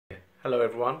Hello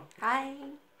everyone. Hi.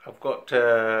 I've got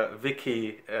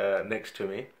Vicky next to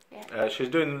me. Yeah. She's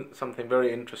doing something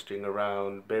very interesting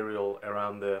around burial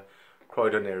around the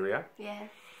Croydon area. Yeah.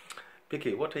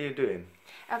 Vicky, what are you doing?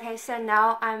 Okay, so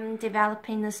now I'm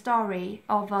developing the story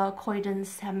of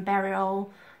Croydon's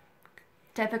burial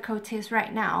difficulties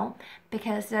right now,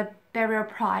 because the burial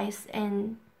price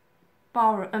in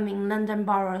London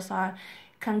boroughs are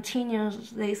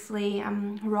continuously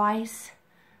rise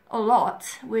a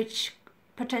lot, which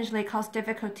potentially cause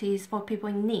difficulties for people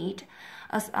in need,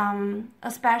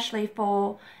 especially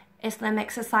for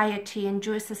Islamic society and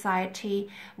Jewish society,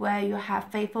 where you have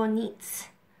faithful needs.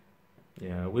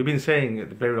 Yeah, we've been saying that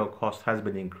the burial cost has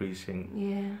been increasing.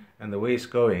 Yeah. And the way it's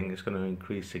going is going to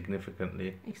increase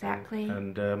significantly. Exactly.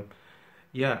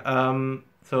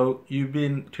 So you've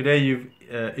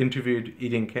interviewed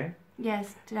Eden Care.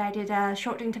 Yes, today I did a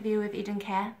short interview with Eden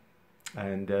Care.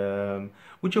 And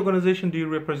which organization do you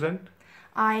represent?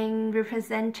 I'm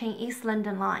representing East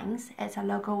London Alliance. It's a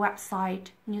local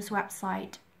website, news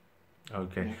website.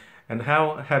 Okay. Yeah. And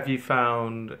how have you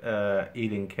found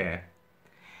Eden Care?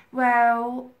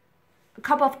 Well, a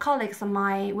couple of colleagues of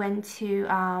mine went to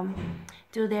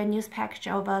do their news package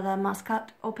over the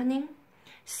Muscat opening.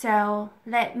 So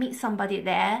let meet somebody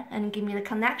there and give me the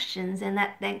connections, and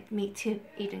that led me to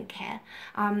Eden Care.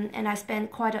 And I spent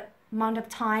quite a amount of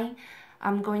time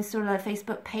going through the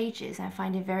Facebook pages. I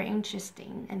find it very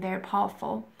interesting and very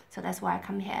powerful. So that's why I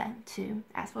come here to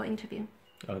ask for an interview.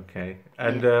 Okay.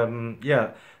 And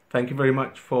thank you very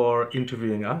much for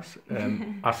interviewing us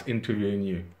and us interviewing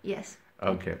you. Yes.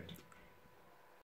 Okay.